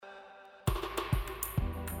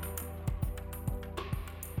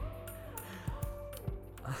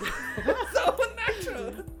So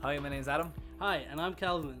unnatural. Hi, my name's Adam, Hi, and I'm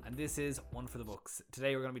Calvin. and this is One for the Books.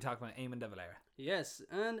 Today we're going to be talking about Eamon de Valera. Yes,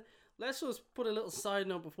 and let's just put a little side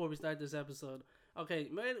note before we start this episode. Okay,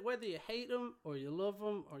 whether you hate him or you love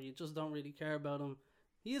him or you just don't really care about him,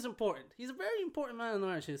 he is important. He's a very important man in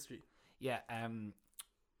Irish history. Yeah,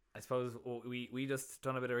 I suppose we just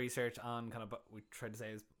done a bit of research on kind of, we tried to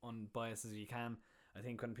say as unbiased as you can. I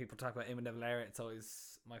think when people talk about Eamon de Valera, it's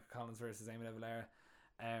always Michael Collins versus Eamon de Valera.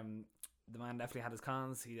 The man definitely had his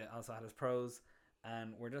cons. He also had his pros,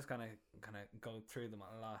 and we're just gonna kind of go through them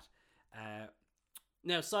a lot.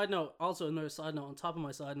 Now, side note, also another side note on top of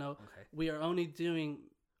my side note, Okay. we are only doing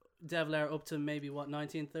de Valera up to maybe,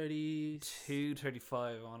 1930?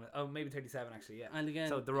 235 on it. Oh, maybe 37 actually, yeah. And again,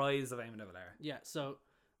 So the rise of Eamon de Valera. yeah, so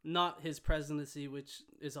not his presidency, which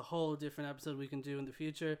is a whole different episode we can do in the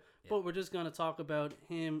future, but we're just going to talk about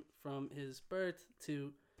him from his birth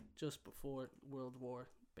to just before World War,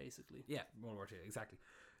 basically. Yeah, World War II, exactly.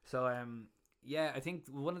 So, I think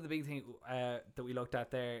one of the big things that we looked at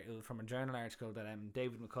there, it was from a journal article that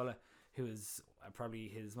David McCullough, who is probably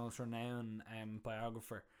his most renowned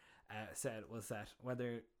biographer, said was that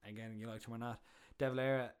whether, again, you liked him or not, de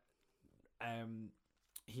Valera,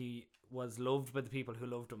 he was loved by the people who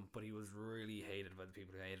loved him, but he was really hated by the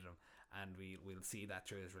people who hated him, and we'll see that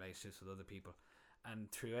through his relationships with other people.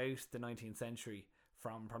 And throughout the 19th century,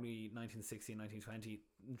 from probably 1960 and 1920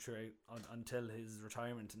 throughout until his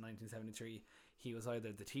retirement in 1973, he was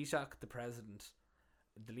either the Taoiseach, the president,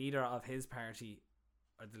 the leader of his party,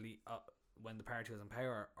 or when the party was in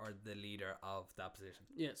power, or the leader of the opposition.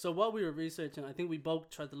 Yeah, so while we were researching, I think we both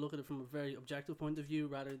tried to look at it from a very objective point of view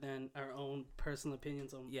rather than our own personal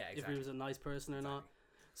opinions on if he was a nice person or not.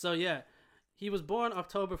 So yeah, he was born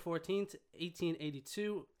October 14th,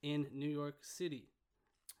 1882 in New York City.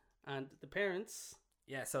 And the parents...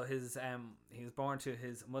 Yeah, so his he was born to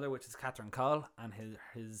his mother, which is Catherine Call, and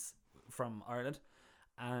his from Ireland,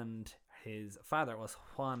 and his father was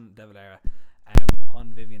Juan de Valera,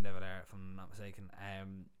 Juan Vivian de Valera, if I'm not mistaken.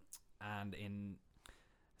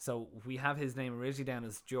 So we have his name originally down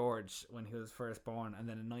as George when he was first born, and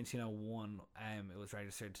then in 1901, it was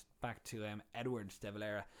registered back to Edward de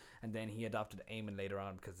Valera, and then he adopted Eamon later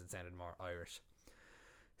on because it sounded more Irish.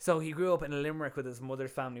 So he grew up in Limerick with his mother's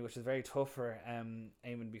family, which is very tough for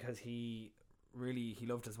Eamon because he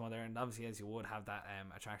loved his mother, and obviously, as you would have that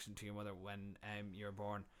attraction to your mother when you're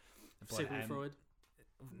born. But, Sigmund Freud.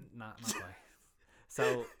 Not quite.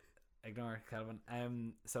 So ignore Calvin.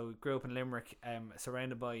 So he grew up in Limerick,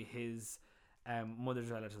 surrounded by his mother's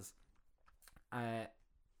relatives.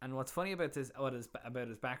 And what's funny about about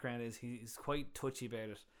his background is he's quite touchy about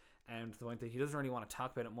it, to the point that he doesn't really want to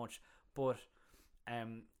talk about it much, but.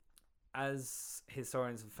 As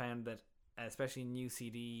historians have found that, especially in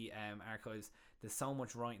UCD archives, there's so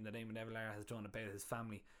much writing that Eamon de Valera has done about his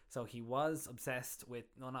family. So he was obsessed with,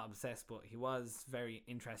 not obsessed, but he was very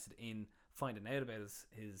interested in finding out about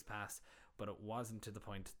his past, but it wasn't to the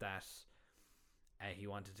point that he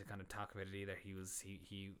wanted to kind of talk about it either. He was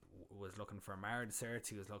looking for marriage certs,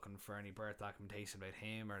 he was looking for any birth documentation about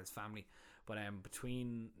him or his family. But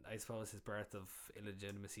between, I suppose, his birth of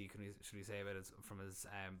illegitimacy, should we say, from his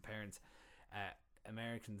parents,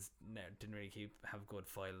 Americans didn't really have good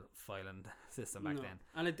filing system back then.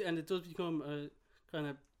 And it does become a kind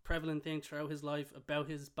of prevalent thing throughout his life about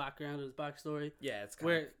his background, his backstory. Yeah, it's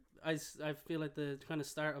I feel like the kind of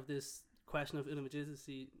start of this question of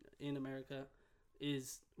illegitimacy in America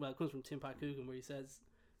it comes from Tim Pat Coogan, where he says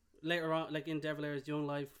later on, like in de Valera's young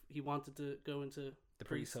life, he wanted to go into the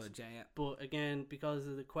priesthood, yeah. But again, because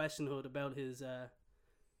of the questionhood about his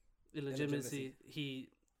illegitimacy, he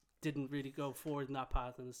didn't really go forward in that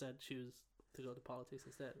path and instead choose to go to politics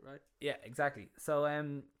instead, right? Yeah, exactly. So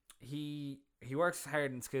he works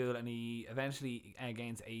hard in school, and he eventually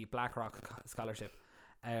gains a Blackrock scholarship.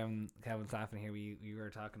 Kevin's laughing here. We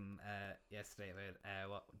were talking yesterday about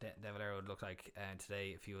what de Valera would look like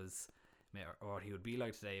today if he was, or what he would be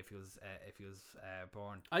like today if he was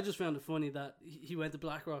born. I just found it funny that he went to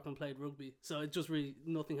Blackrock and played rugby, so it just really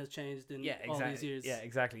nothing has changed in all these years. Yeah,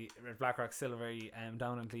 exactly. Blackrock's still a very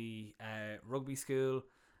dominantly rugby school.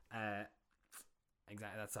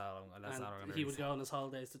 Exactly. That's all we're gonna. He would go on his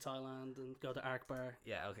holidays to Thailand and go to Ark Bar.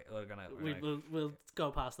 Yeah. Okay. We'll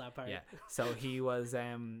go past that part. Yeah. So he was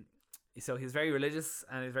so he was very religious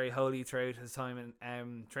and he was very holy throughout his time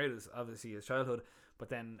and throughout his childhood. But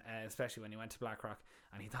then, especially when he went to Blackrock,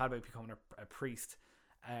 and he thought about becoming a priest,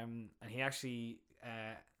 and he actually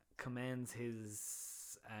commends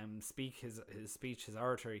his speech, his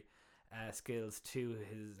oratory skills to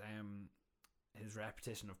his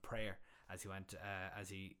repetition of prayer as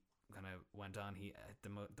he kind of went on, he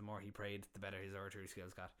the more he prayed, the better his oratory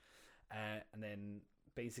skills got. And then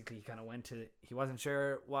basically he kind of went to, he wasn't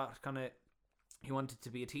sure what kind of, he wanted to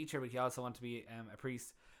be a teacher, but he also wanted to be a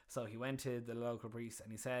priest. So he went to the local priest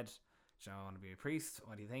and he said, I want to be a priest,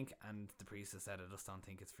 what do you think? And the priest has said, I just don't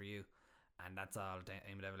think it's for you. And that's all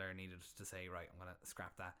Eamon De Valera needed to say, right, I'm going to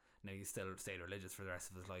scrap that. Now he still stayed religious for the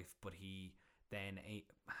rest of his life, but he then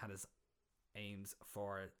had his aims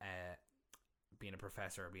for being a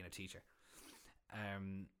professor or being a teacher.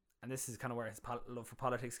 And this is kind of where his love for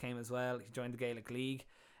politics came as well. He joined the Gaelic League,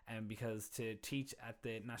 because to teach at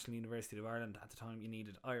the National University of Ireland at the time you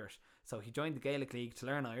needed Irish. So he joined the Gaelic League to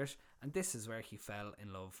learn Irish, and this is where he fell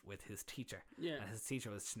in love with his teacher. Yeah. And his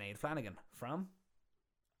teacher was Sinead Flanagan from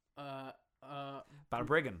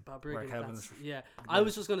Balbriggan. Where Kelvin's I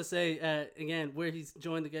was just going to say, again, where he's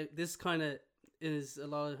joined the Gaelic, this kind of is, a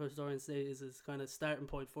lot of historians say, is his kind of starting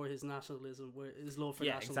point for his nationalism, where his love for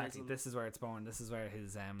nationalism. Yeah, exactly. This is where it's born. This is where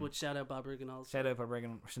his but shout out Balbriggan also. Shout out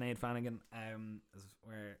Balbriggan. Sinead Flanagan is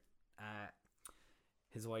where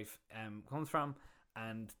his wife comes from,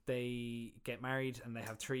 and they get married and they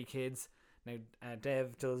have 3 kids. Now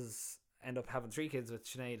Dev does end up having 3 kids with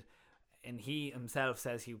Sinead, and he himself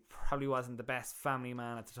says he probably wasn't the best family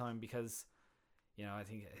man at the time, because I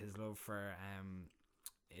think his love for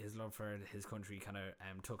his country kind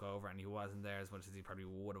of took over, and he wasn't there as much as he probably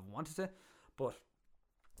would have wanted to. But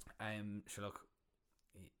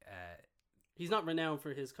he's not renowned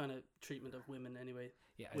for his kind of treatment of women anyway.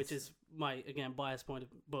 Yeah, which is my, again, biased point.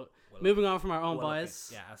 But moving on from our own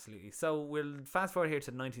bias. Yeah, absolutely. So we'll fast forward here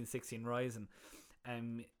to 1916 Rising.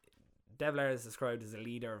 De Valera is described as a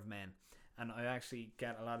leader of men, and I actually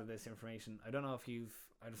get a lot of this information. I don't know if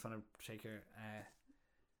I just want to take your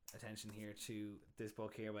attention here to this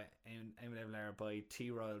book here by Eamon De Valera by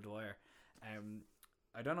T. Royal Dwyer.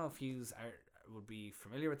 I don't know if you would be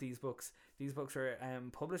familiar with these books. These books are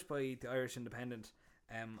published by the Irish Independent.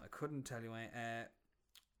 I couldn't tell you when,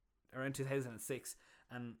 around 2006,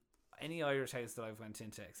 and any Irish house that I've went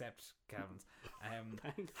into except Calvin's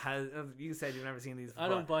has, you said you've never seen these before, I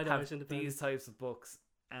don't buy the Irish Independent. These types of books,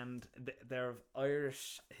 and they're of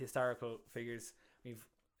Irish historical figures. We've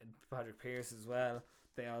Patrick Pearse as well.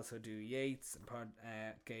 They also do Yeats,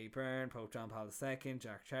 Gay Byrne, Pope John Paul II,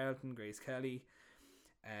 Jack Charlton, Grace Kelly,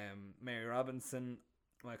 Mary Robinson,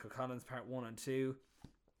 Michael Collins, Part 1 and 2.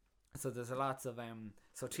 So there's a lots of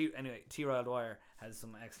T. Royal Dwyer has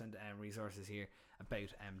some excellent resources here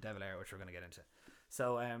about De Valera, which we're going to get into.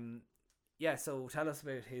 So so tell us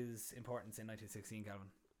about his importance in 1916, Calvin.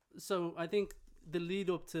 So I think the lead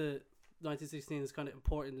up to 1916 is kind of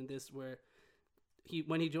important in this, where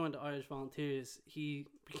when he joined the Irish Volunteers, he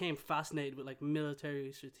became fascinated with like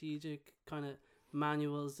military strategic kind of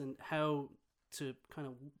manuals and how to kind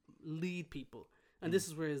of lead people. And this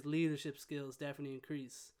is where his leadership skills definitely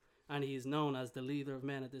increase. And he's known as the leader of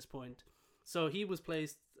men at this point. So he was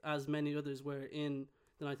placed, as many others were, in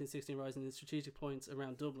the 1916 Rising in strategic points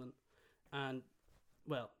around Dublin. And,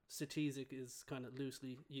 well, strategic is kind of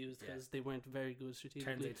loosely used because they weren't very good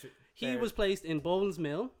strategically. He was placed in Boland's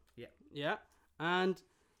Mill. Yeah. Yeah. And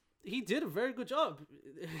he did a very good job,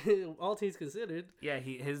 all things considered. Yeah,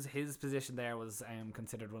 his position there was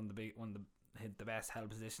considered one of the best held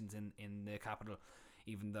positions in the capital,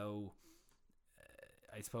 even though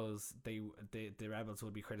I suppose the rebels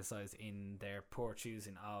would be criticised in their poor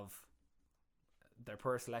choosing of their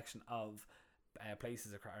poor selection of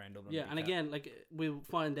places around Dublin. Yeah, and again, like we'll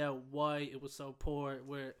find out why it was so poor.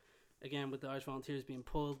 Where again, with the Irish Volunteers being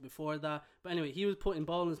pulled before that. But anyway, he was put in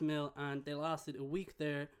Boland's Mill, and they lasted a week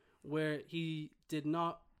there, where he did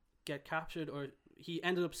not get captured, or he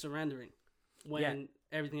ended up surrendering when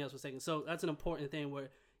everything else was taken. So that's an important thing, where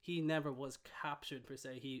he never was captured per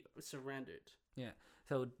se. He surrendered. Yeah.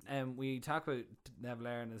 So we talk about De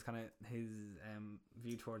Valera and his kind of his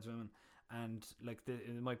view towards women, and like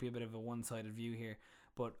it might be a bit of a one-sided view here,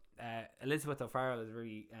 but Elizabeth O'Farrell is a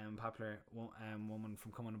really popular woman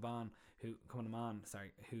from Cumann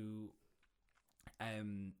who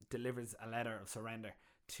delivers a letter of surrender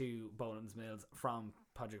to Boland's Mills from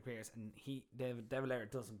Patrick Pearse, and De Valera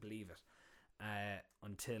doesn't believe it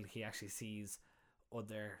until he actually sees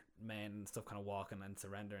other men and stuff kind of walking and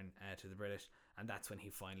surrendering to the British, and that's when he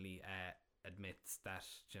finally admits that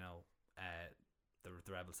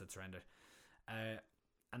the rebels had surrendered.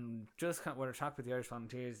 And just kind of, when I talk with the Irish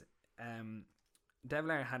Volunteers, De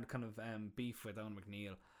Valera had kind of beef with Eoin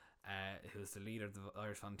McNeill, who's the leader of the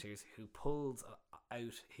Irish Volunteers, who pulls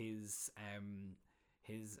out his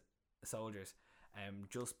soldiers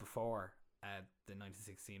just before the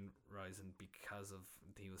 1916 rising because of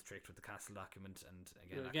he was tricked with the Castle document,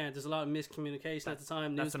 and again there's a lot of miscommunication at the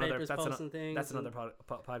time. Newspapers posting things. That's another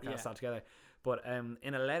podcast altogether. But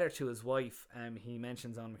in a letter to his wife, he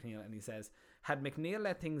mentions on McNeill, and he says, "Had McNeill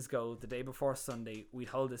let things go the day before Sunday, we'd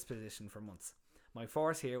hold this position for months. My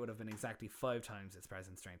force here would have been exactly 5 times its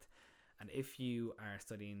present strength." And if you are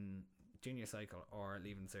studying junior cycle or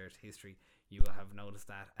Leaving Cert history, you will have noticed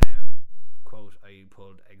that quote I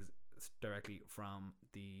pulled directly from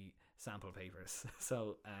the sample papers.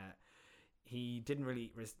 So he didn't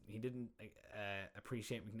really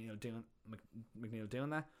appreciate McNeill doing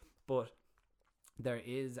that, but there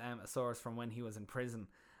is a source from when he was in prison.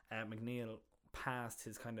 McNeill passed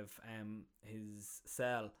his kind of his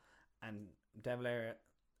cell, and De Valera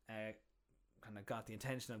kind of got the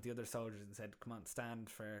attention of the other soldiers and said, "Come on, stand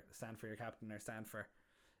for your captain, or stand for,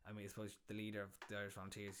 I mean, I suppose the leader of the Irish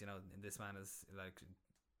Volunteers. You know, this man is like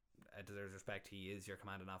deserves respect. He is your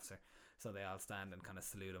commanding officer." So they all stand and kind of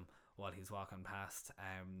salute him while he's walking past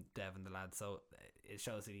Dev and the lads. So it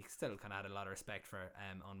shows that he still kind of had a lot of respect for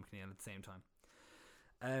on McNeill at the same time.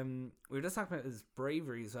 We were just talking about his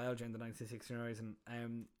bravery as well during the 1916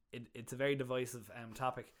 rising. It's a very divisive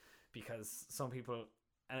topic, because some people,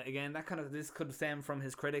 again, this could stem from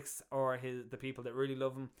his critics or the people that really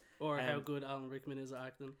love him, or how good Alan Rickman is at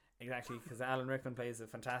acting. Exactly, because Alan Rickman plays a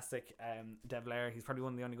fantastic De Valera. He's probably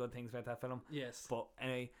one of the only good things about that film. Yes. But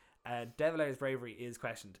anyway, De Valera's bravery is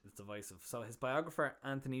questioned. It's divisive. So his biographer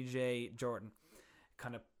Anthony J. Jordan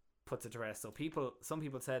kind of puts it to rest. So some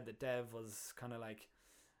people said that Dev was kind of like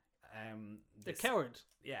the coward.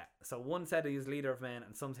 Yeah. So one said he was leader of men,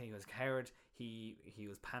 and some say he was a coward. He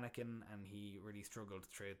was panicking, and he really struggled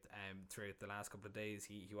throughout the last couple of days.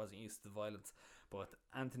 He wasn't used to the violence. But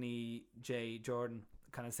Anthony J. Jordan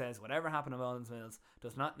kind of says, "Whatever happened at Walden's Mills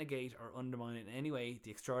does not negate or undermine in any way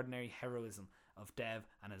the extraordinary heroism of Dev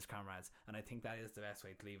and his comrades." And I think that is the best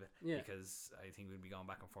way to leave it, because I think we'd be going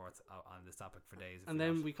back and forth on this topic for days. And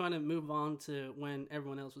then we kind of move on to when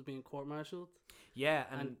everyone else was being court-martialed. Yeah,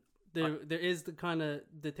 and there is the kind of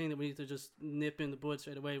the thing that we need to just nip in the bud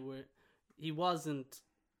straight away, where he wasn't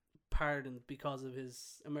pardoned because of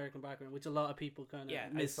his American background, which a lot of people kind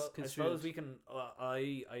of misconstrued. I suppose we can.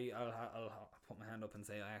 I'll put my hand up and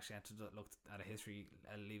say I actually had to look at a history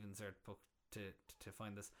Leaving Cert book to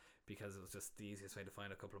find this, because it was just the easiest way to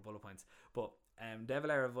find a couple of bullet points. But De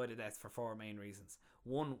Valera avoided death for 4 main reasons.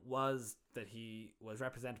 One was that he was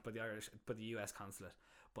represented by the US consulate,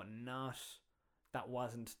 but that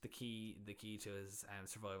wasn't the key to his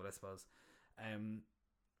survival, I suppose.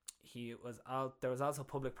 There was also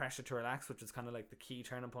public pressure to relax, which was kind of like the key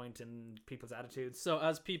turning point in people's attitudes. So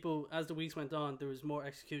as the weeks went on, there was more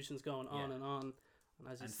executions going on and on,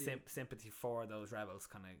 and sympathy for those rebels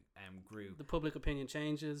kind of grew. The public opinion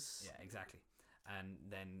changes. Yeah, exactly. And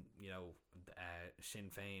then Sinn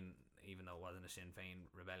Féin, even though it wasn't a Sinn Féin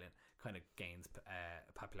rebellion, kind of gains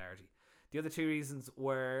popularity. The other 2 reasons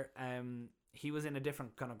were he was in a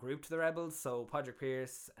different kind of group to the rebels. So Padraig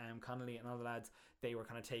Pearse, Connolly, and all the lads, they were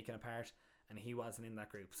kind of taken apart, and he wasn't in that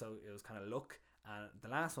group. So it was kind of luck. And the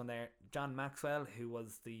last one there, John Maxwell, who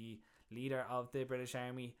was the leader of the British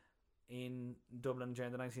Army in Dublin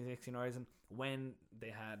during the 1916 rising, when they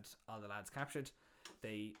had all the lads captured,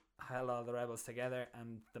 they held all the rebels together,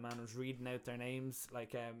 and the man was reading out their names,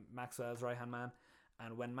 like Maxwell's right hand man.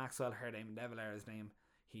 And when Maxwell heard Eamon De Valera's name,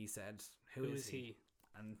 he said, "Who is he?"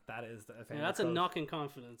 And that is the thing. Yeah, that's a knock in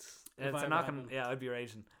confidence. It's a knock in. Yeah, I'd be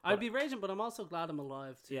raging. But I'm also glad I'm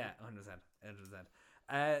alive too. Yeah,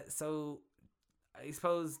 100%. So I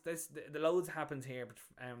suppose the loads happens here, but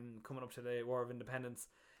coming up to the War of Independence,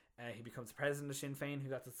 he becomes president of Sinn Féin, who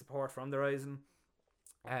got the support from the Rising.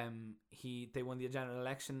 They won the general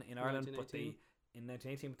election in Ireland, in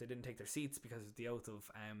 1918, but they didn't take their seats because of the oath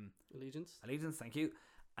of allegiance. Thank you.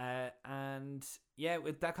 And yeah,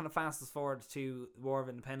 with that kind of fast us forward to the War of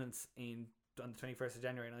Independence on the 21st of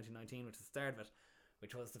January 1919, which is the start of it,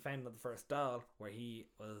 which was the founding of the first Dáil, where he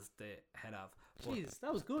was the head of. Jeez,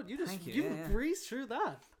 that was good. You breezed through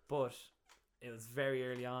that. But it was very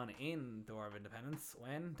early on in the War of Independence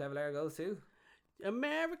when De Valera goes to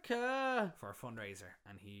America for a fundraiser,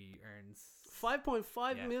 and he earns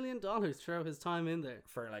 $5.5 million throughout his time in there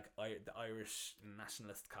for like the Irish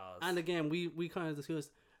nationalist cause. And again, we kind of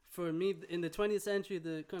discussed, for me, in the 20th century,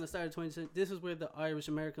 the kind of start of 20th century, this is where the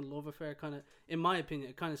Irish-American love affair kind of, in my opinion,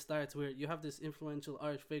 it kind of starts, where you have this influential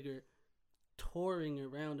Irish figure touring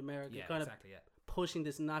around America, pushing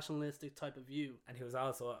this nationalistic type of view. And he was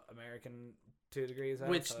also American to a degree as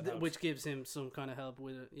well. Which gives him some kind of help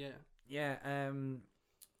with it, yeah. Yeah,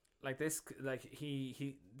 like this, like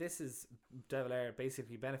this is De Valera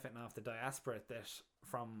basically benefiting off the diaspora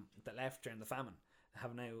that left during the famine,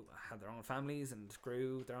 have now had their own families and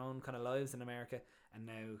grew their own kind of lives in America, and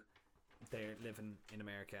now they're living in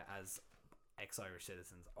America as ex-Irish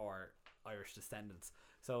citizens or Irish descendants.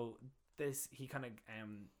 So this he kind of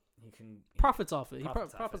profits off it. He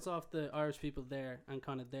profits off the Irish people there and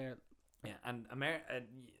kind of there. Yeah, and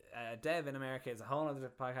Dev in America is a whole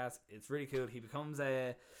other podcast. It's really cool. He becomes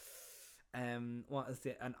an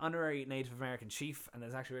honorary Native American chief, and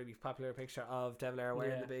there's actually a really popular picture of De Valera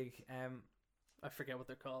wearing the big I forget what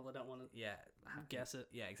they're called. I don't want to guess it.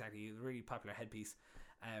 Yeah, exactly. A really popular headpiece.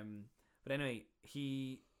 But anyway,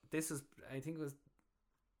 I think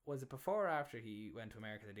was it before or after he went to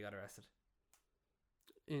America that he got arrested?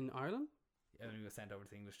 In Ireland? Yeah, when he was sent over to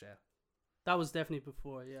the English jail. That was definitely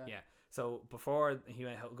before, yeah. Yeah. So before he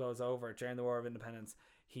goes over during the War of Independence,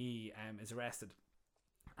 he is arrested,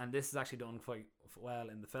 and this is actually done quite well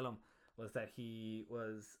in the film. Was that he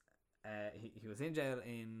was in jail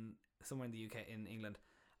in somewhere in the UK in England,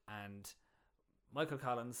 and Michael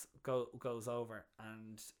Collins goes over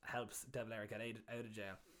and helps De Valera get out of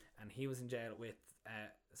jail, and he was in jail with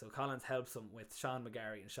so Collins helps him with Sean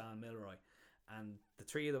McGarry and Sean Milroy, and the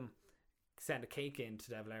three of them send a cake in to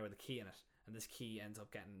De Valera with a key in it, and this key ends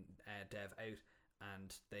up getting Dev out,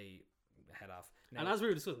 and they head off. Now, and as we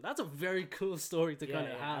were discussing, that's a very cool story to kind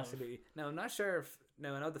of have. Absolutely. Now I'm not sure if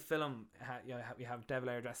I know the film we have De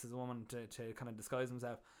Valera dressed as a woman to kind of disguise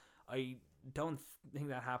himself. I don't think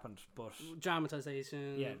that happened, but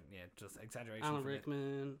dramatization. Yeah, just exaggeration. Alan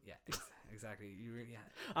Rickman. Yeah, exactly.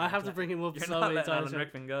 I have to bring him up so many times. Alan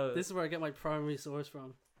Rickman goes. This is where I get my primary source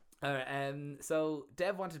from. So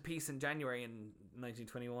Dev wanted peace in January in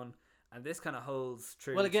 1921, and this kind of holds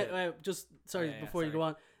true. Well, again, before you go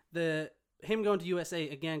on, him going to USA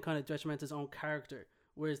again kind of detriments his own character.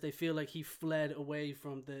 Whereas they feel like he fled away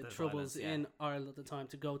from the troubles in Ireland at the time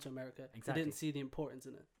to go to America. Exactly. They didn't see the importance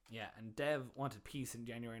in it. Yeah, and Dev wanted peace in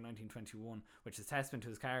January 1921, which is testament to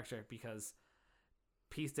his character, because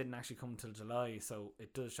peace didn't actually come till July. So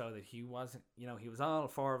it does show that he wasn't, he was all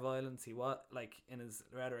for violence. He was like in his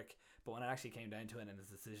rhetoric, but when it actually came down to it in his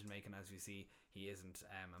decision making, as we see, he isn't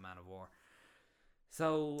a man of war.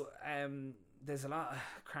 So there's a lot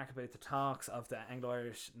of crack about the talks of the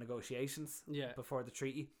Anglo-Irish negotiations before the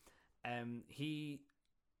treaty. He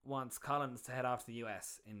wants Collins to head off to the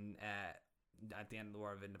US at the end of the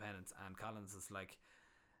War of Independence, and Collins is like,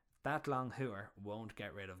 that long hooer won't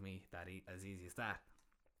get rid of me as easy as that.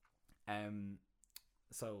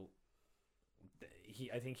 So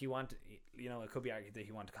I think he wanted, it could be argued that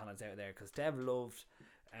he wanted Collins out of there because Dev loved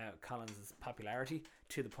Collins' popularity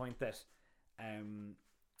to the point that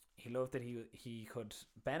he loved that he could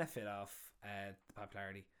benefit off the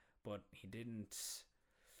popularity, but he didn't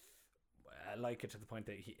like it to the point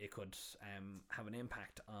that it could have an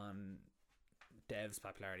impact on Dev's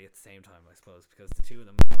popularity at the same time, I suppose, because the two of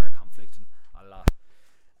them were conflicting a lot.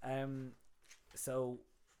 So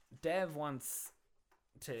Dev wants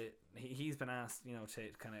to, he's been asked, to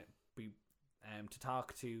kind of be to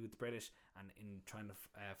talk to the British and in trying to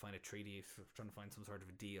find a treaty, trying to find some sort of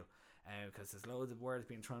a deal, because there's loads of words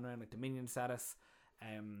being thrown around, like dominion status,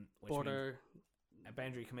 border,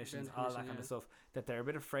 boundary commissions, all that kind of stuff, that they're a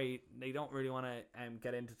bit afraid. They don't really want to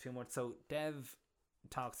get into too much. So Dev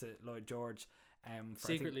talks to Lloyd George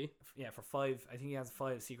secretly, for 5. I think he has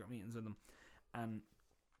 5 secret meetings with him, and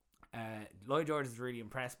Lloyd George is really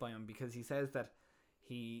impressed by him because he says that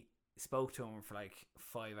he spoke to him for like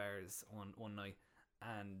 5 hours one night,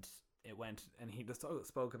 and he just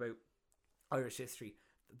spoke about Irish history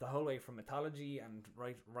the whole way from mythology and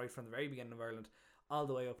right from the very beginning of Ireland all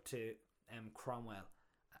the way up to Cromwell.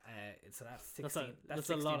 So that's 1600s.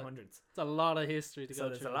 It's a lot of history to go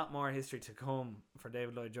through. So there's a lot more history to come for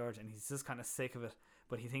David Lloyd George, and he's just kind of sick of it,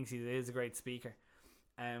 but he thinks he is a great speaker.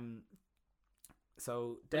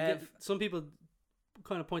 So some people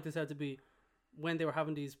kind of point this out to be when they were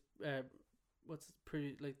having these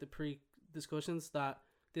pre discussions, that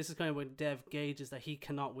this is kind of when Dev gauges that he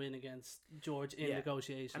cannot win against George in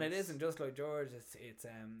negotiations. And it isn't just Lloyd George, it's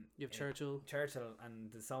you have Churchill,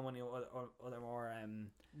 and there's so many other more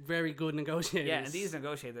very good negotiators. Yeah, and these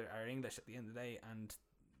negotiators are English at the end of the day, and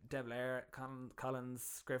De Valera,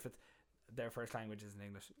 Collins, Griffith, their first language is in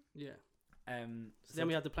English. Yeah. So then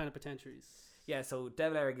we have the plenipotentiaries. Yeah, so De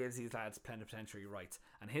Valera gives these lads plenipotentiary rights,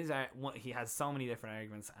 and he has so many different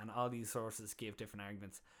arguments, and all these sources give different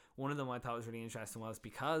arguments. One of them I thought was really interesting was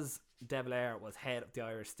because De Valera was head of the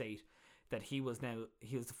Irish state, that he was the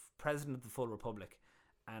president of the full republic,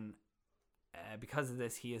 and because of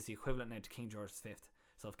this, he is the equivalent now to King George V.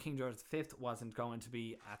 So if King George V wasn't going to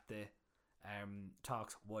be at the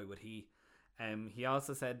talks, why would he? He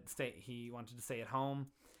also said he wanted to stay at home.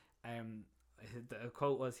 The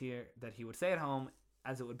quote was here that he would stay at home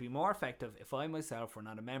as it would be more effective if I myself were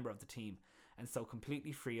not a member of the team, and so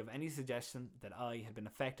completely free of any suggestion that I had been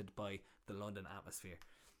affected by the London atmosphere.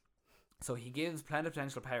 So he gives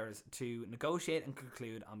plenipotential powers to negotiate and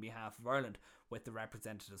conclude on behalf of Ireland with the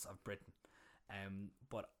representatives of Britain.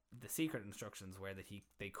 But the secret instructions were that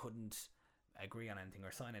they couldn't agree on anything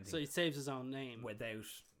or sign anything. So he saves his own name without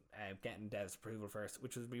getting Dev's approval first,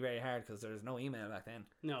 which would be very hard because there was no email back then.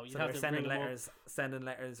 No, you so have to sending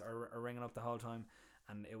letters or ringing up the whole time,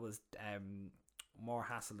 and it was more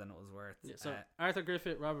hassle than it was worth. Yeah, so Arthur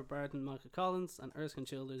Griffith, Robert Barton, Michael Collins and Erskine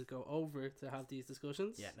Childers go over to have these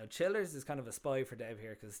discussions. Yeah, now Childers is kind of a spy for Dev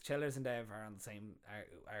here because Childers and Dev are on the same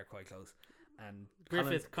are quite close, and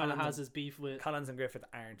Griffith kind of has his beef with Collins, and Griffith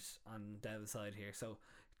aren't on Dev's side here, so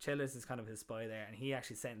Childers is kind of his spy there, and he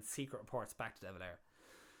actually sends secret reports back to De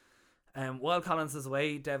Valera. While Collins is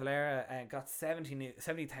away, De Valera got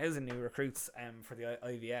 70,000 new recruits for the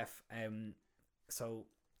IVF. So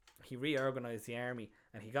he reorganised the army,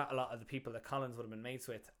 and he got a lot of the people that Collins would have been mates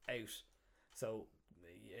with out. So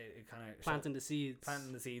it kind of planting the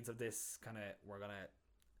seeds of this kind of, we're gonna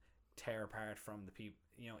tear apart from the people.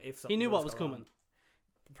 If he knew what was coming.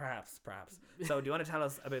 Perhaps. So do you want to tell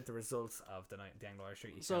us about the results of the Anglo-Irish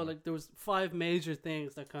Treaty? So there was 5 major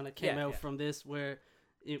things that kind of came out from this, where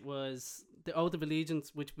it was the Oath of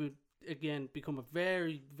Allegiance, which would again become a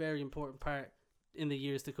very, very important part in the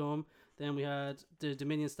years to come. Then we had the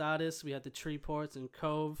Dominion status. We had the 3 ports in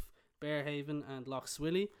Cove, Bearhaven, and Lough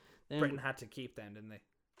Swilly. Then Britain had to keep them, didn't they?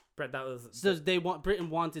 Britain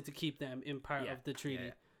wanted to keep them in part of the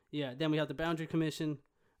treaty. Yeah. Then we have the Boundary Commission,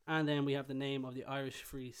 and then we have the name of the Irish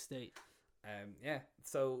Free State.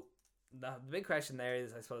 So the big question there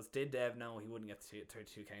is, I suppose, did Dev know he wouldn't get to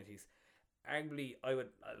 32 counties? Arguably, I would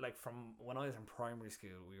from when I was in primary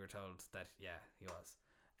school, we were told that he was.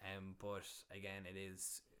 But again, it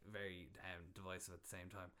is very divisive at the same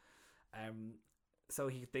time. So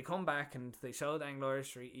they come back and they show the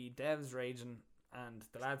Anglo-Irish Treaty. Dev's raging, and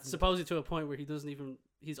the lads supposedly to a point where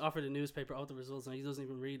he's offered a newspaper out the results and he doesn't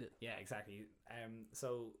even read it. Yeah, exactly.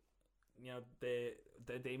 So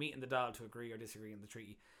they meet in the Dáil to agree or disagree on the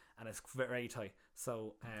treaty, and it's very tight.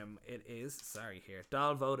 So it is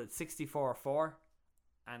Dáil voted 64 for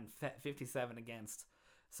and 57 against.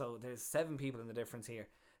 So there's 7 people in the difference here.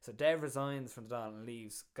 So Dev resigns from the Dáil and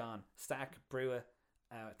leaves, gone. Stack, Brewer,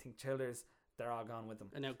 I think Childers, they're all gone with them.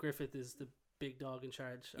 And now Griffith is the big dog in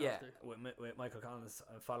charge. Yeah, with Michael Collins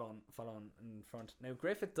following in front. Now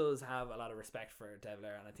Griffith does have a lot of respect for De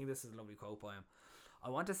Valera, and I think this is a lovely quote by him. I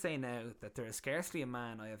want to say now that there is scarcely a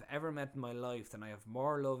man I have ever met in my life that I have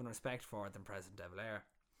more love and respect for than President De Valera.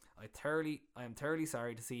 I am thoroughly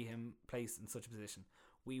sorry to see him placed in such a position.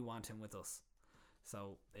 We want him with us.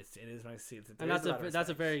 So it is nice to see that. And that's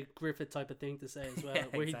a very Griffith type of thing to say as well,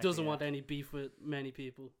 where he doesn't want any beef with many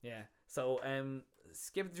people. Yeah. So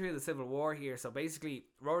skipping through the Civil War here. So basically,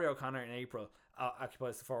 Rory O'Connor in April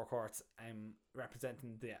occupies the 4 courts,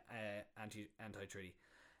 representing the anti-treaty.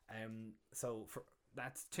 So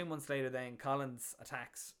that's 2 months later. Then Collins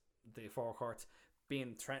attacks the 4 courts,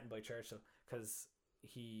 being threatened by Churchill because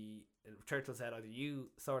Churchill said either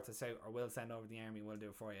you sort this out or we'll send over the army and we'll do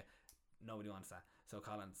it for you. Nobody wants that. So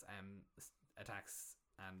Collins attacks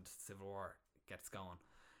and Civil War gets going.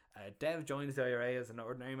 Dev joins the IRA as an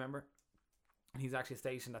ordinary member. He's actually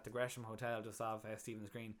stationed at the Gresham Hotel just off Stephen's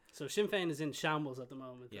Green. So Sinn Féin is in shambles at the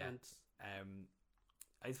moment. Yeah. And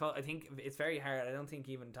I think it's very hard. I don't think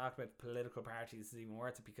even talking about political parties is even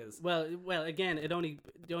worth it because well again, the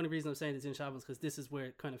only reason I'm saying it's in shambles because this is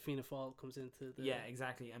where kind of Fianna Fáil comes into the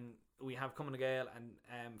exactly. And we have Cumann na Gael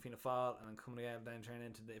and Fianna Fáil, and then Cumann na Gael then turn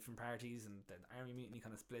into the different parties, and the Army Mutiny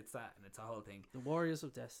kind of splits that, and it's a whole thing. The Warriors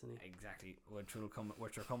of Destiny. Exactly, which we're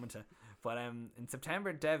coming to. But in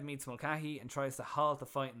September, Dev meets Mulcahy and tries to halt the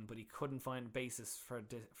fighting, but he couldn't find a basis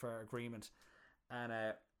for agreement.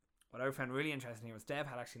 And what I found really interesting here was Dev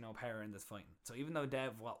had actually no power in this fighting. So even though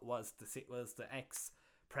Dev was the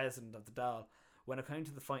ex-president of the Dáil, when it came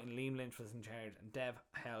to the fighting, Liam Lynch was in charge, and Dev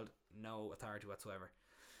held no authority whatsoever.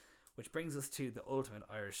 Which brings us to the ultimate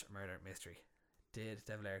Irish murder mystery. Did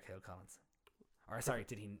De Valera kill Collins? Or sorry,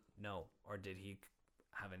 did he know? Or did he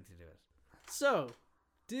have anything to do with it? So,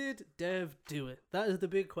 did Dev do it? That is the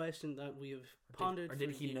big question that we have pondered. Or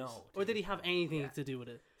did he know? Or did he have anything to do with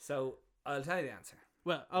it? So, I'll tell you the answer.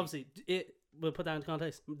 Well, obviously, we'll put that into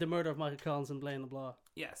context. The murder of Michael Collins and Blaine LeBlanc.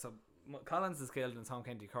 Yeah, so Collins is killed in his home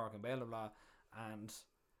county Cork and Blaine LeBlanc, and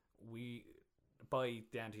by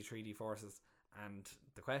the anti-treaty forces. And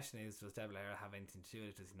the question is, does De Valera have anything to do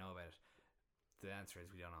with it? Does he know about it? The answer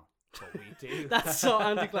is we don't know. But we do. That's so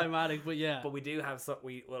anticlimactic, but yeah. But we do have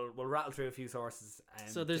we'll rattle through a few sources.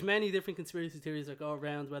 So there's many different conspiracy theories that go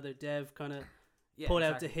around whether Dev kind of put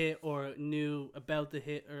out the hit or knew about the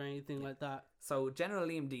hit or anything like that. So General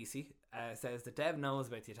Liam Deasy says that Dev knows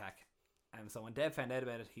about the attack. So when Dev found out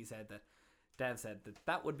about it, Dev said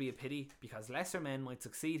that would be a pity because lesser men might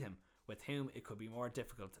succeed him, with whom it could be more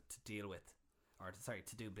difficult to deal with,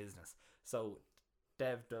 to do business. So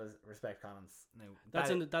Dev does respect Collins. Now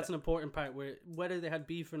that's an important part where whether they had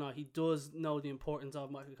beef or not, he does know the importance of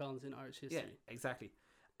Michael Collins in Irish history. Yeah, exactly.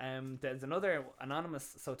 There's another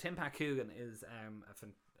anonymous. So Tim Pat Coogan is a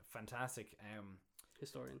fantastic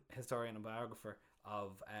historian and biographer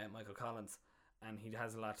of Michael Collins, and he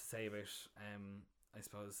has a lot to say about I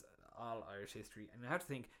suppose all Irish history. And you have to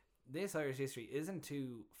think this Irish history isn't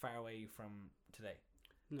too far away from today.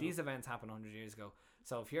 No. These events happened 100 years ago.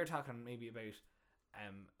 So if you're talking maybe about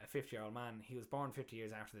a 50-year-old man, he was born 50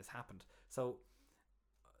 years after this happened. So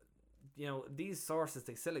these sources,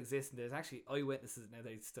 they still exist, and there's actually eyewitnesses now.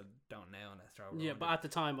 They still don't know unless but at the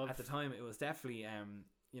time it was definitely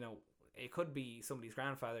it could be somebody's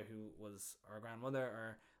grandfather or grandmother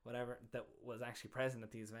or whatever that was actually present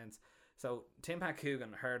at these events. So Tim Pat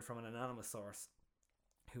Coogan heard from an anonymous source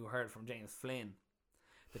who heard from James Flynn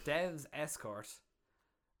that James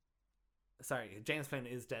Flynn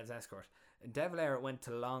is Dev's escort. De Valera went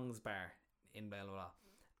to Long's bar in Belvoir,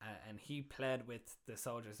 and he pled with the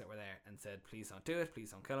soldiers that were there and said, please don't do it,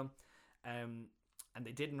 please don't kill him. And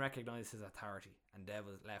they didn't recognise his authority, and Dev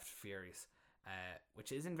was left furious,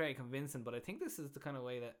 which isn't very convincing, but I think this is the kind of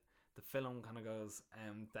way that the film kind of goes,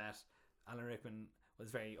 that Alan Rickman was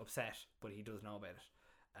very upset, but he does know about it,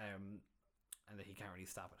 and that he can't really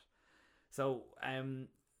stop it. So,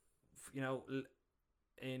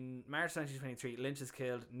 in March 1923, Lynch is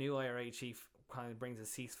killed. New IRA chief kind of brings a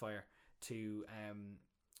ceasefire to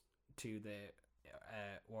the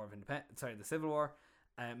War of Independence. The Civil War.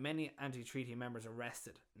 Many anti-treaty members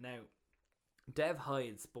arrested. Now, Dev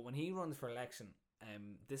hides, but when he runs for election,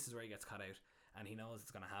 this is where he gets cut out, and he knows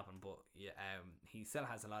it's going to happen. But he still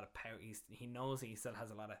has a lot of power. He knows he still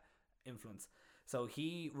has a lot of influence. So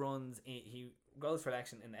he goes for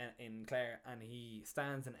election in Clare, and he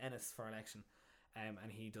stands in Ennis for election.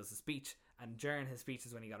 And he does a speech, and during his speech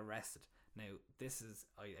is when he got arrested. Now,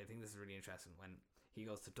 I think this is really interesting. When he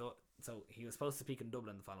goes to so he was supposed to speak in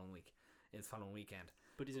Dublin the following weekend,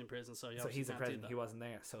 but he's in prison, so he's in prison. He wasn't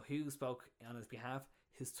there. So who spoke on his behalf?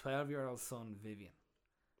 His 12-year-old son Vivian,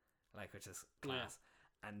 which is class.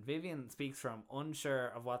 Yeah. And Vivian speaks from unsure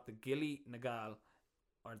of what the Gilly Nagal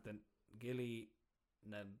or the Gilly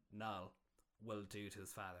Nanal will do to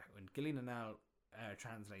his father. When Gilly Nanal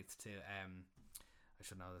translates to I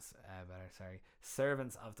should know this better, sorry,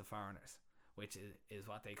 servants of the foreigners, which is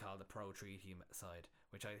what they call the pro-treaty side,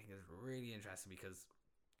 which I think is really interesting because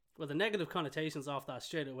the negative connotations off that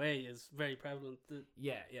straight away is very prevalent.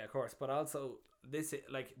 Yeah, of course, but also this,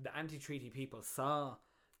 the anti-treaty people saw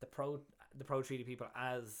the pro-treaty people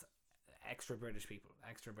as extra British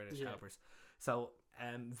helpers. So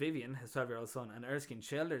Vivian, his 12-year-old son, and Erskine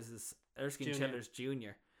Childers Childers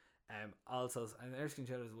Jr. Also, and Erskine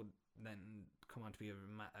Childers would then come on to be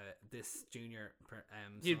this junior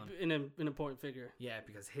son. an important figure. Yeah,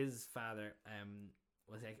 because his father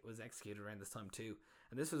was executed around this time too,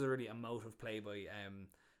 and this was a really emotive play by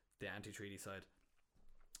the anti-treaty side.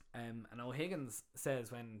 And O'Higgins says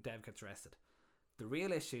when Dev gets arrested, the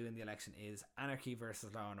real issue in the election is anarchy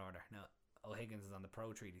versus law and order. Now, O'Higgins is on the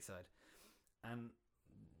pro-treaty side, and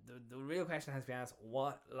the real question has to be asked: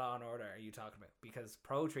 what law and order are you talking about? Because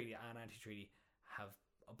pro-treaty and anti-treaty have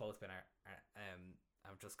both been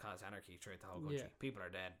have just caused anarchy throughout the whole country. Yeah. People are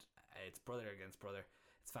dead. It's brother against brother.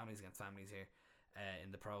 It's families against families here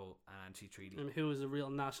in the pro and anti-treaty. And who is a real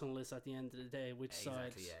nationalist at the end of the day? Which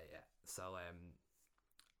side? Exactly. Yeah. So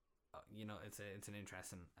it's an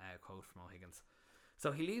interesting quote from O'Higgins.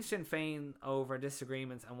 So he leaves Sinn Féin over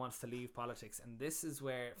disagreements and wants to leave politics, and this is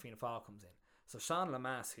where Fianna Fáil comes in. So Sean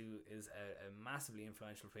Lamass, who is a massively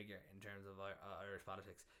influential figure in terms of Irish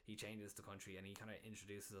politics, he changes the country and he kind of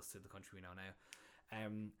introduces us to the country we know now.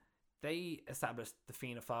 They established the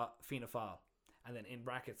Fianna Fáil, and then in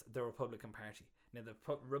brackets the Republican Party. Now the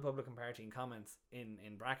Republican Party in comments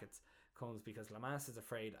in brackets comes because Lamass is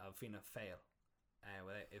afraid of Fianna Fáil.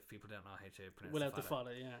 If people don't know how to pronounce without the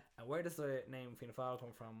Fáil, yeah. And where does the name Fianna Fáil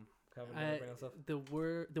come from? Kevin,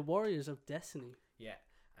 the Warriors of Destiny. Yeah,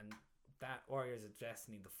 and that Warriors of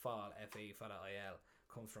Destiny, the Fáil, F-A-Fáil,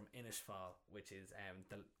 comes from Inish Fáil, which is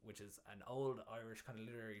an old Irish kind of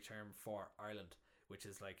literary term for Ireland, which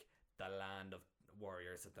is like the land of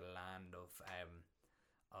warriors, the land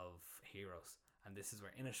of heroes, and this is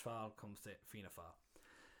where Inish Fáil comes to Fianna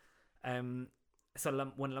Fáil.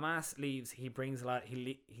 So when Lemass leaves, he brings a lot.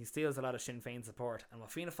 He steals a lot of Sinn Féin support, and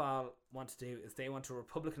what Fianna Fáil want to do is they want to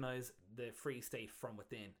republicanise the Free State from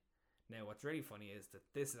within. Now, what's really funny is that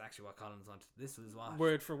this is actually what Collins wanted. This was what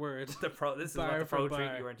word for word. This is what the Pro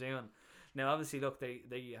Treaty were doing. Now, obviously, look,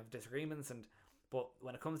 they have disagreements, but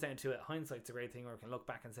when it comes down to it, hindsight's a great thing where we can look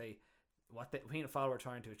back and say what the Fianna Fáil were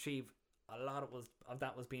trying to achieve. A lot of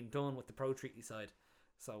that was being done with the Pro Treaty side,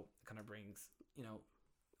 so it kind of brings, you know,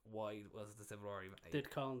 why was the Civil War even? Did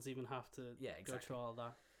Collins even have to go through all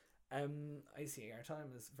that? I see our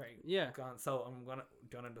time is very gone, so I'm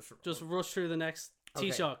gonna just rush through the next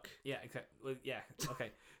Taoiseach. Yeah, okay. Well, yeah,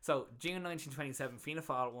 okay. So June 1927, Fianna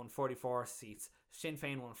Fáil won 44 seats, Sinn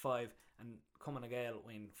Féin won 5, and Cumann na Gael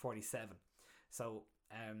won 47. So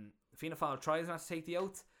Fianna Fáil tries not to take the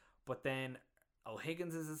oath, but then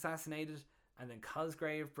O'Higgins is assassinated, and then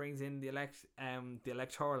Cosgrave brings in the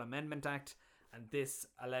Electoral Amendment Act, and this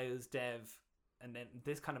allows Dev, and then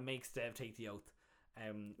this kind of makes Dev take the oath.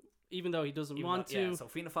 Even though he doesn't want to. Yeah, so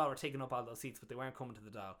Fianna Fáil were taking up all those seats, but they weren't coming to the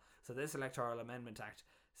Dáil. So this Electoral Amendment Act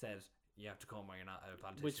said you have to come or you're not a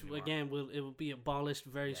politician Which anymore. Again it will be abolished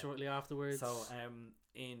very shortly afterwards. So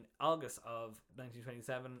in August of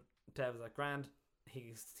 1927, Dev was like grand.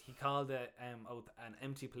 He called the oath an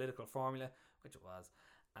empty political formula, which it was,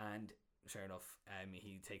 and sure enough,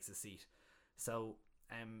 he takes a seat. So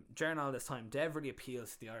during all this time, Dev really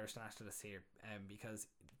appeals to the Irish nationalists here, because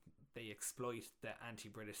they exploit the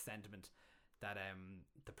anti-British sentiment that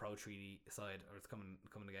the pro-treaty side, or it's coming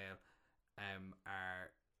to Gael,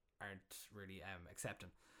 aren't really accepting,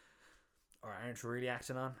 or aren't really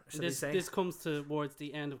acting on. This comes towards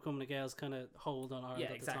the end of Cumann na Gael's kind of hold on Ireland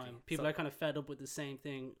at the time. People are kind of fed up with the same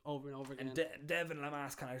thing over and over again. And Dev and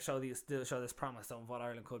Lemass kind of show this promise of what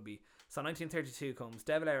Ireland could be. So 1932 comes.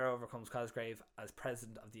 De Valera overcomes Cosgrave as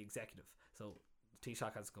president of the executive. So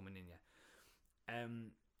Taoiseach has coming in yet.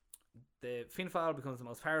 The Fianna Fáil becomes the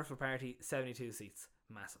most powerful party, 72 seats,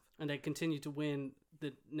 massive, and they continue to win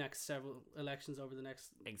the next several elections over the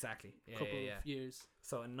next couple of years.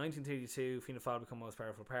 So in 1932, Fianna Fáil become the most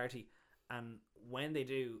powerful party, and when they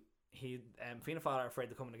do, Fianna Fáil are afraid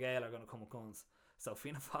the Cumann na Gael are going to come with guns. So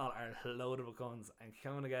Fianna Fáil are loaded with guns, and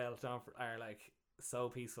Cumann na Gael are like so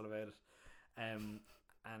peaceful about it, and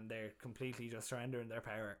they're completely just surrendering their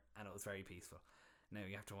power, and it was very peaceful. Now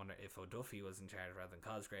you have to wonder if O'Duffy was in charge rather than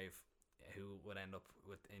Cosgrave, who would end up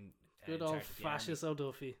in good old fascist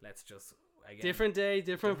O'Duffy. Let's just again, different day,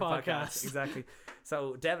 different podcast. Exactly.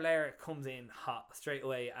 So De Valera comes in hot straight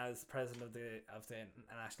away as president of the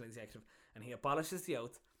National Executive, and he abolishes the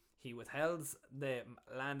oath. He withholds the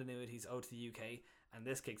land annuities owed to the UK, and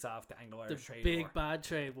this kicks off the Anglo-Irish trade war. The big bad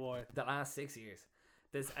trade war. The last 6 years,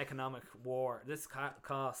 this economic war, this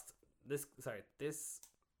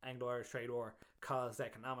Anglo-Irish trade war caused the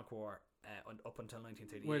economic war up until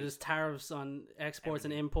 1938. Where there's tariffs on exports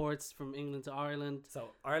and imports from England to Ireland.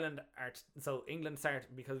 So England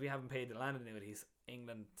because we haven't paid the land annuities,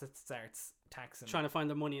 England starts taxing, trying to find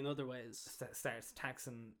their money in other ways. Starts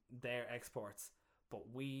taxing their exports, but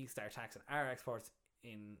we start taxing our exports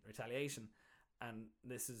in retaliation, and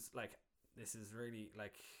this is really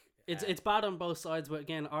like. It's bad on both sides, but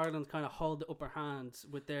again, Ireland kind of hold the upper hand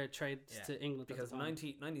with their trade to England, because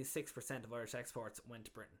 96% of Irish exports went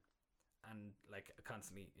to Britain, and like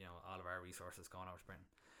constantly, all of our resources going over to Britain.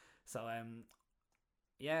 So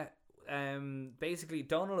basically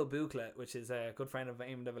Donald O'Bucla, which is a good friend of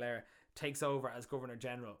Eamon de Valera, takes over as Governor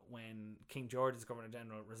General when King George's Governor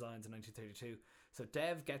General resigns in 1932. So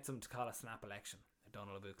Dev gets him to call a snap election,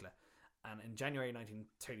 Donald O'Bucla. And in January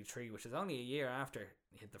 1933, which is only a year after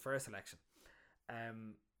he hit the first election,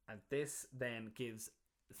 and this then gives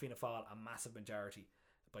Fianna Fáil a massive majority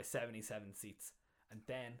by 77 seats. And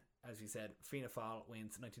then, as you said, Fianna Fáil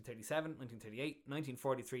wins 1937, 1938,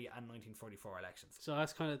 1943 and 1944 elections. So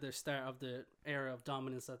that's kind of the start of the era of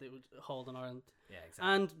dominance that they would hold in Ireland. Yeah,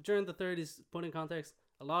 exactly. And during the 30s, put in context,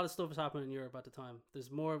 a lot of stuff is happening in Europe at the time.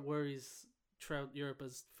 There's more worries throughout Europe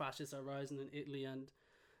as fascists are rising in Italy, and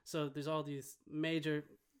so there's all these major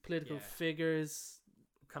political figures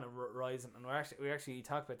kind of rising, and we actually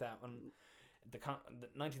talked about that when the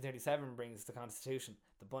 1937 brings the Constitution,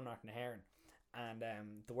 the Bunnock na Héireann, and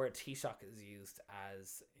the word Taoiseach is used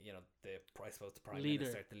as the Prime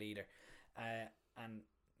Minister, the leader, and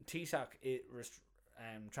Taoiseach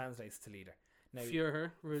translates to leader. Now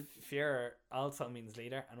Führer also means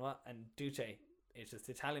leader, and Duce is just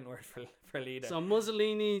the Italian word for leader. So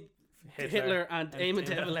Mussolini Hitler and Eamon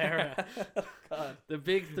de Valera. God, the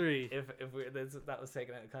big three. If that was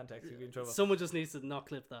taken out of context, we'd be in trouble. Someone just needs to not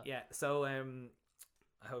clip that. Yeah. So I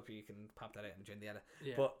hope you can pop that out and during the edit.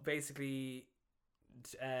 Yeah. But basically,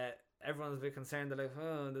 everyone's a bit concerned. They're like,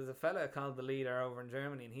 oh, there's a fella called the Leader over in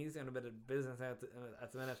Germany, and he's doing a bit of business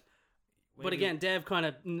at the minute. But again, Dev kind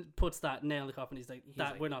of puts that nail in the coffin. He's like,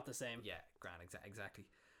 we're not the same. Yeah, grand, exactly.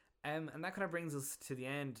 And that kind of brings us to the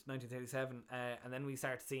end, 1937, and then we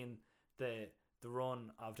start seeing the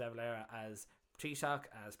run of De Valera as Taoiseach,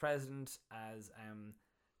 as president, as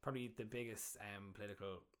probably the biggest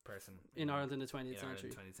political person in Ireland in the 20th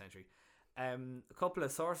century. A couple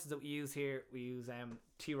of sources that we use here. We use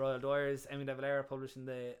T. Royal Dwyer's Eamon de Valera, published in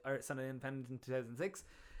the Sunday Independent in 2006.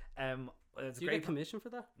 Do you get commission for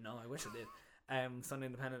that? No, I wish I did. Sunday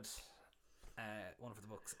Independent, one for the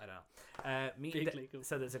books. I don't know.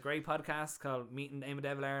 So there's a great podcast called Meeting Eamon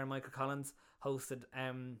de Valera and Michael Collins, hosted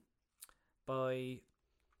by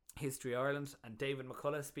History Ireland, and David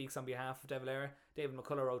McCullough speaks on behalf of De Valera. David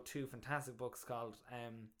McCullough wrote two fantastic books called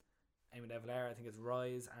Eamon de Valera. I think it's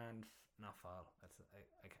Rise and not Fall.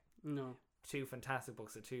 No. Two fantastic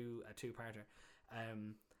books, a two-parter.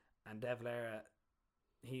 And De Valera,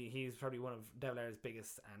 he's probably one of De Valera's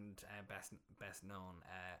biggest and best known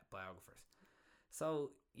biographers.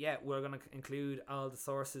 So yeah, we're going to include all the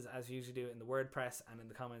sources as we usually do in the WordPress and in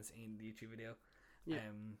the comments in the YouTube video. Yeah.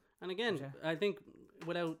 And again, I think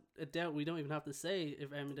without a doubt, we don't even have to say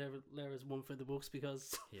if Eamon de Valera is one for the books,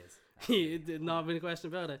 because he did not have any question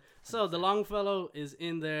about it. So the Longfellow is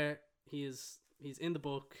in there. He's in the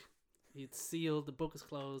book. It's sealed. The book is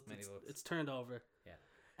closed. It's turned over. Yeah.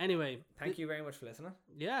 Anyway, thank you very much for listening.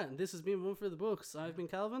 Yeah, this has been One for the Books. I've been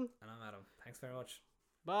Calvin. And I'm Adam. Thanks very much.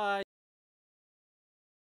 Bye.